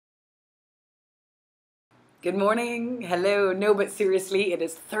Good morning. Hello. No, but seriously, it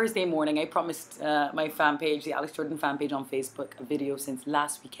is Thursday morning. I promised my fan page, the Alex Jordan fan page on Facebook, a video since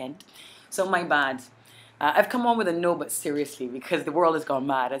last weekend. So my bad. I've come on with a no, but seriously, because the world has gone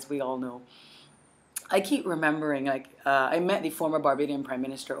mad, as we all know. I keep remembering, I met the former Barbadian Prime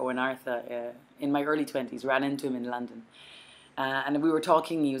Minister, Owen Arthur, in my early 20s, ran into him in London. And we were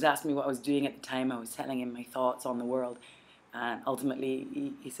talking, he was asking me what I was doing at the time. I was telling him my thoughts on the world. And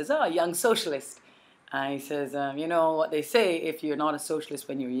ultimately, he says, "Oh, young socialist." He says, you know what they say, if you're not a socialist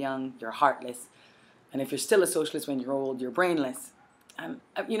when you're young, you're heartless. And if you're still a socialist when you're old, you're brainless.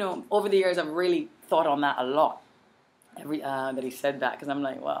 You know, over the years, I've really thought on that a lot, that he said that, because I'm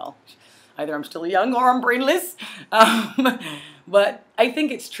like, well, either I'm still young or I'm brainless. But I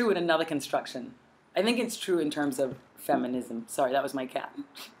think it's true in another construction. I think it's true in terms of feminism. Sorry, that was my cat.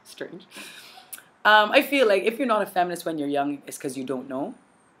 Strange. I feel like if you're not a feminist when you're young, it's because you don't know.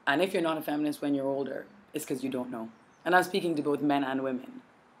 And if you're not a feminist when you're older, it's because you don't know. And I'm speaking to both men and women.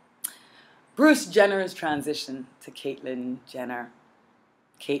 Bruce Jenner's transition to Caitlyn Jenner.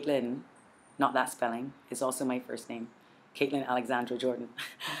 Caitlyn, not that spelling, is also my first name. Caitlyn Alexandra Jordan.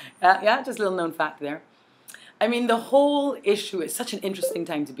 Yeah, just a little known fact there. I mean, the whole issue is such an interesting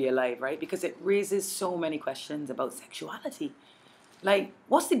time to be alive, right? Because it raises so many questions about sexuality. Like,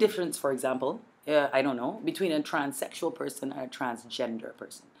 what's the difference, for example, I don't know, between a transsexual person and a transgender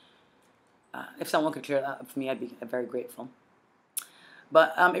person? If someone could clear that up for me, I'd be very grateful.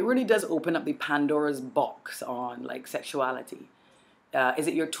 But it really does open up the Pandora's box on, like, sexuality. Is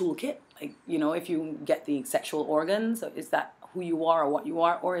it your toolkit? Like, you know, if you get the sexual organs, is that who you are or what you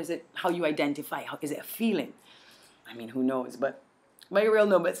are? Or is it how you identify? Is it a feeling? I mean, who knows? But my real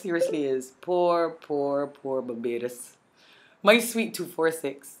no, but seriously is poor Barbados. My sweet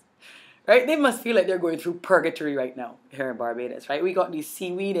 246. Right? They must feel like they're going through purgatory right now here in Barbados, right? We got the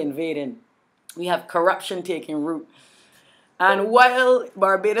seaweed invading. We have corruption taking root. And while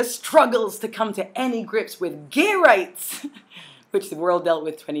Barbados struggles to come to any grips with gay rights, which the world dealt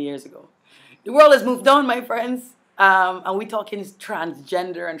with 20 years ago, the world has moved on, my friends. And we're talking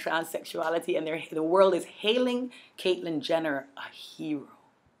transgender and transsexuality, and the world is hailing Caitlyn Jenner a hero.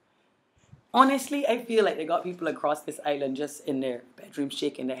 Honestly, I feel like they got people across this island just in their bedroom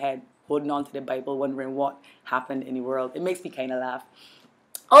shaking their head, holding on to the Bible, wondering what happened in the world. It makes me kind of laugh.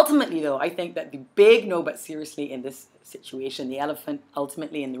 Ultimately, though, I think that the big no, but seriously in this situation, the elephant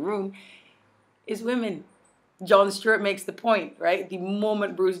ultimately in the room, is women. Jon Stewart makes the point, right? The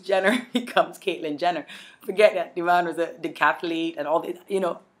moment Bruce Jenner becomes Caitlyn Jenner, forget that the man was a decathlete and all the, you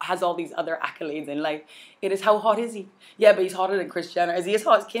know, has all these other accolades in life. It is, how hot is he? Yeah, but he's hotter than Kris Jenner. Is he as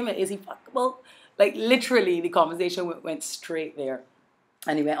hot as Kim? Is he fuckable? Like, literally, the conversation went straight there.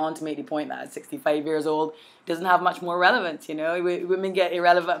 And he went on to make the point that at 65 years old, doesn't have much more relevance, you know. Women get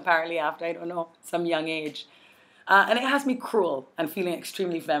irrelevant apparently after, I don't know, some young age. And it has me cruel and feeling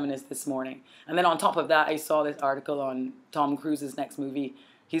extremely feminist this morning. And then on top of that, I saw this article on Tom Cruise's next movie.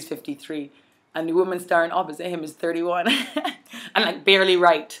 He's 53. And the woman starring opposite him is 31. And like barely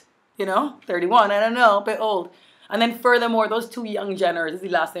right, you know, 31, I don't know, a bit old. And then furthermore, those two young Jenners, this is the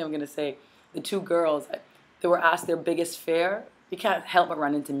last thing I'm going to say, the two girls, they were asked their biggest fear. You can't help but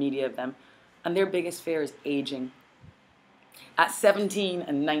run into media of them. And their biggest fear is aging. At 17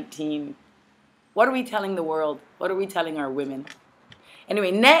 and 19, what are we telling the world? What are we telling our women?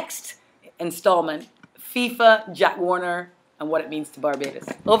 Anyway, next installment, FIFA, Jack Warner, and what it means to Barbados.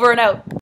 Over and out.